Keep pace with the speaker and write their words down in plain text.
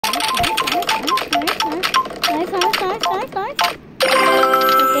Okay,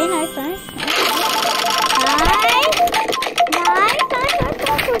 nice.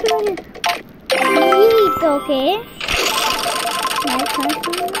 Neat, okay. Nice.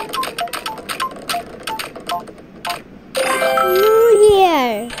 New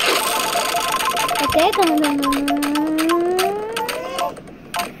Year. Okay, come on.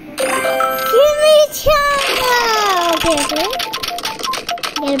 Chimichanga. Okay.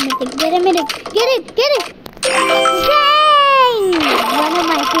 Get a minute. Get it. Dang! One of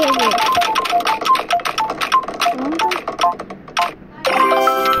my favorites.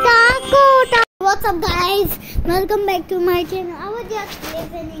 Taco. What's up, guys? Welcome back to my channel. I was just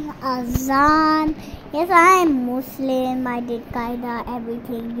listening azan. Yes, I am Muslim. I did kinda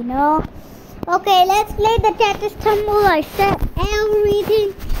everything, you know. Okay, let's play the Tetris Tumble. I said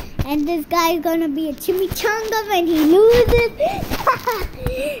everything. And this guy is gonna be a chimichanga when he loses.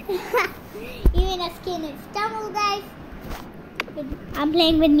 Even a skin is Stumbleguys. I'm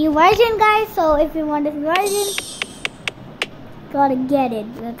playing with new version, guys. So if you want this version, gotta get it,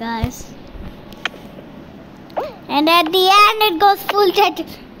 guys. And at the end, it goes full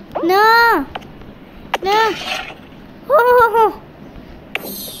Tetris. No. Oh.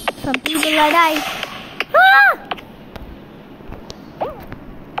 Some people are dying.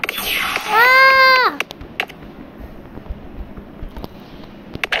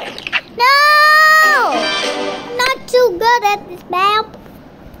 No! Not too good at this map.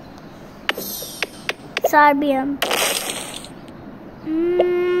 Serbian.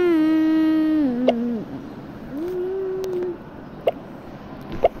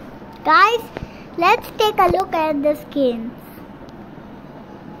 Guys, let's take a look at the skins.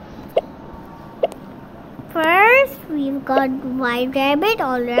 First, we've got White Rabbit,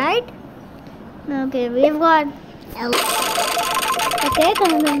 alright. Okay, we've got Elf. Okay,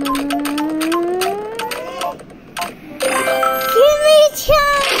 come on.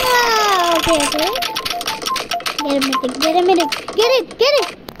 Chimichanga! Okay. Get a minute. Get it.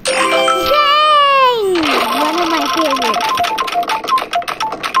 Dang! One of my favorites.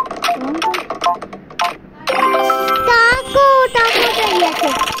 Taco. Yes.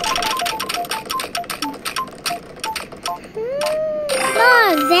 Oh,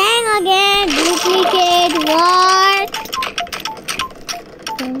 Zang again. Duplicate. What?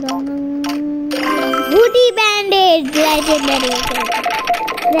 Woody Bandage. Legendary.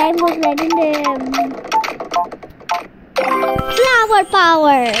 Zang was legendary. Flower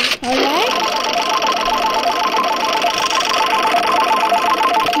Power. Alright.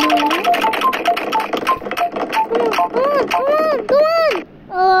 Come on.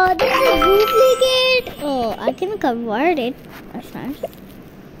 Oh, this is duplicate. Oh, I can convert it. That's nice.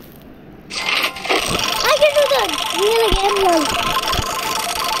 I can do that. Real again.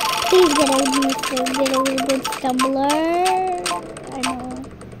 Please get a good stumbler. I know.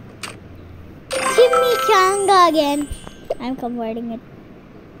 Chimichanga again. I'm converting it.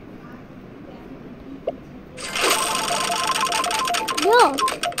 Yo,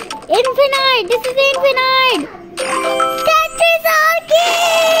 infinite. This is infinite. Tetris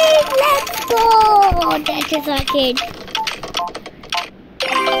Arcade. Let's go. Tetris Arcade.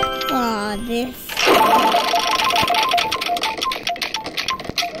 Oh, this.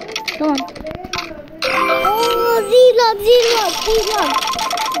 Come on. Oh, Z-Lock. Go. Yes,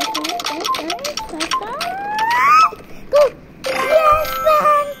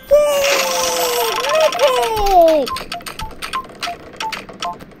 pancake.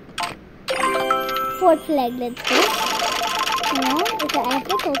 Fourth flag, let's go. It's an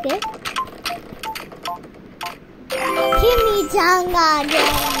epic, okay. Chimichanga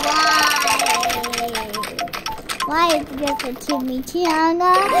again. Why is it just a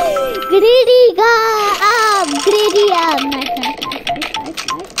chimichanga? Greedy up.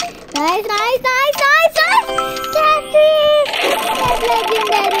 Nice. Tetris. That's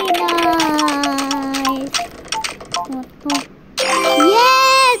legendary. Nice.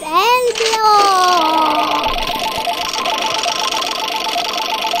 Yes, Elbow.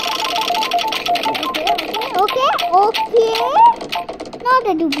 Okay. Not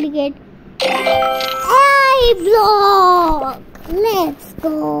a duplicate. Block. Let's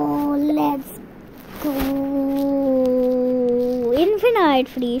go. Infinite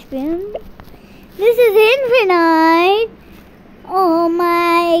free spin. This is infinite. Oh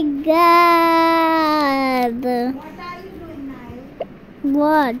my god. What are you doing now?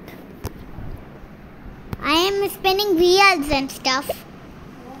 What? I am spinning wheels and stuff.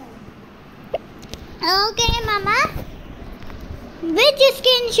 Okay, Mama. Which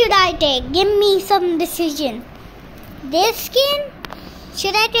skin should I take? Give me some decision. This skin?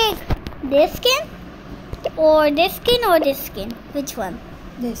 Should I take this skin? Or this skin or this skin? Which one?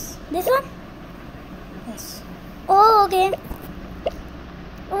 This. This one? Yes. Oh, okay.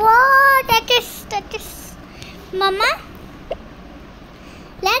 Wow, that is. Mama,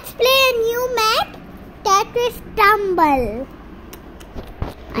 let's play a new map. That is Stumble.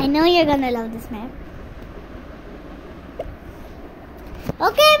 I know you're gonna love this map.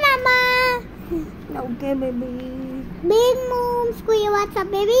 Okay, Mama. Okay, baby. Big Moom, Squee, what's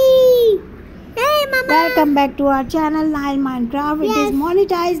up, baby? Hey, Mama. Welcome back to our channel, Nile Minecraft. Yes. It is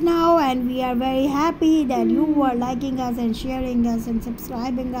monetized now, and we are very happy that you are liking us and sharing us and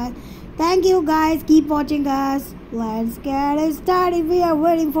subscribing us. Thank you, guys. Keep watching us. Let's get it started. We are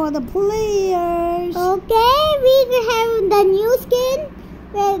waiting for the players. Okay, we have the new skin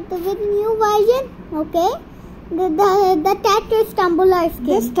with new version. Okay, the tattoo Stumbler skin.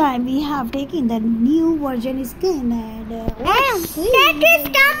 This time we have taken the new version skin and Tattoo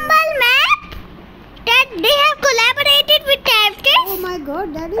Stumble map. That they have collaborated with Tattoo. Oh my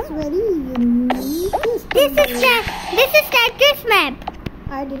God, that is very unique. This is Tattoo's map.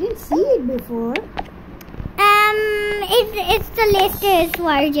 I didn't see it before. It's the latest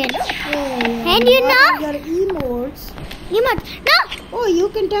version. Oh, And you know? Your emotes. No, Oh, you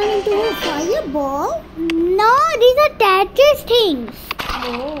can turn into a fireball. no, these are Tattoo's things.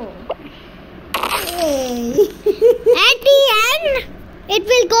 Oh. Hey. At the end, it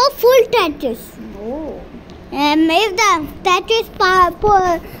will go full Tattoos. Oh. If the Tattoo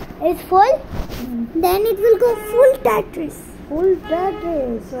is full, then it will go full Tattoos. Full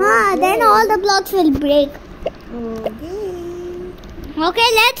Tetris. Then all the blocks will break. Okay. Okay,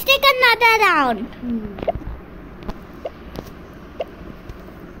 let's take another round.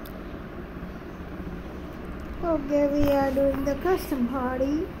 Okay, we are doing the custom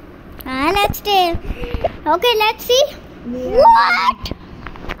party. Let's stay. Okay, let's see. We are What?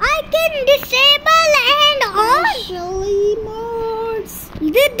 I can disable and on. special emotes.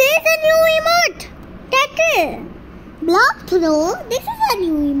 There's a new emote. Tattoo. Block throw. This is a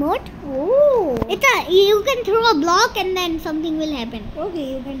new emote. Oh. You can throw a block and then something will happen. Okay,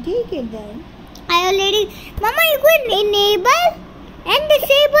 you can take it then. I already, Mama, you can enable and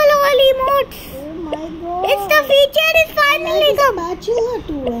disable all emotes. Oh my God. It's the feature is finally like a come. spatula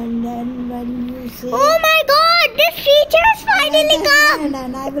too, and then when you say Oh my God, this feature is finally come.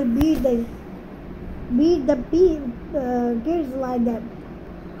 and I will beat the kids like that.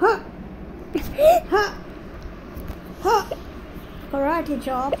 Ha! Ha! Ha! Karate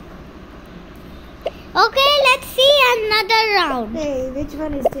chop. Okay, let's see another round. Hey, which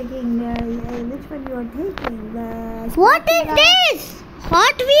one is taking? Which one you are taking? What is this?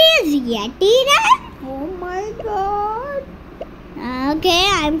 Hotwheels Yeti run? Oh my God! Okay,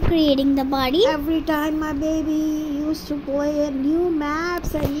 I'm creating the body. Every time my baby used to play a new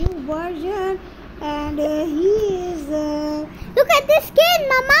maps, a new version, and he is. Look at this skin,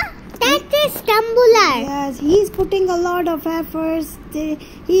 Mama. That is Stumbler. Yes, he's putting a lot of efforts.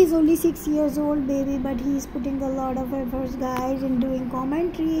 He's only 6 years old, baby, but he's putting a lot of efforts, guys, in doing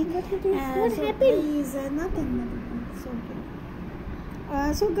commentary. What So happened? please, nothing. It's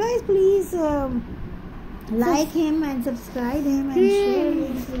okay. So guys, please like him and subscribe him and share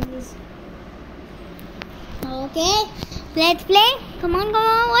him, please. Okay, let's play. Come on.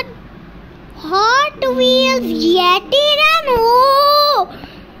 What? Hot Wheels Yeti run.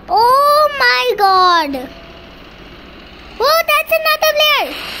 Oh my God. Oh, that's another player.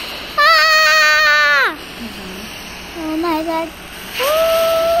 Ah! Oh my God.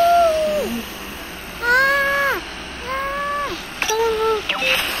 Ooh. Ah! Ah! Come on.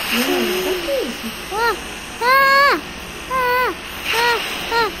 Ah! Ah! Ah!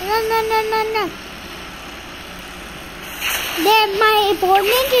 Ah! No. There, my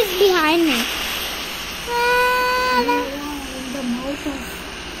opponent is behind me. Ah, no. In the mouth of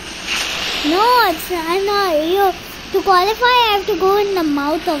No, I'm not. To qualify, I have to go in the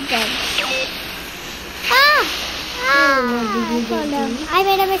mouth of them. I fell down. I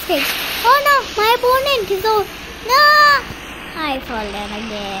made a mistake. Oh no, my opponent is so. No! I fall down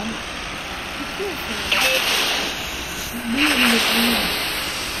again.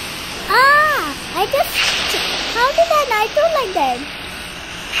 How did I nitro like that?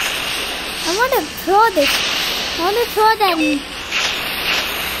 I want to throw this. I want to throw them.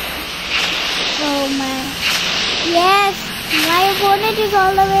 Oh man. Yes, my opponent is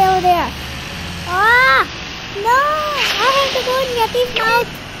all the way over there. Ah! No! I have to go in Yeti's mouth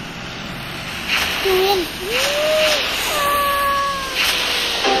to win.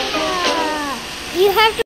 You have to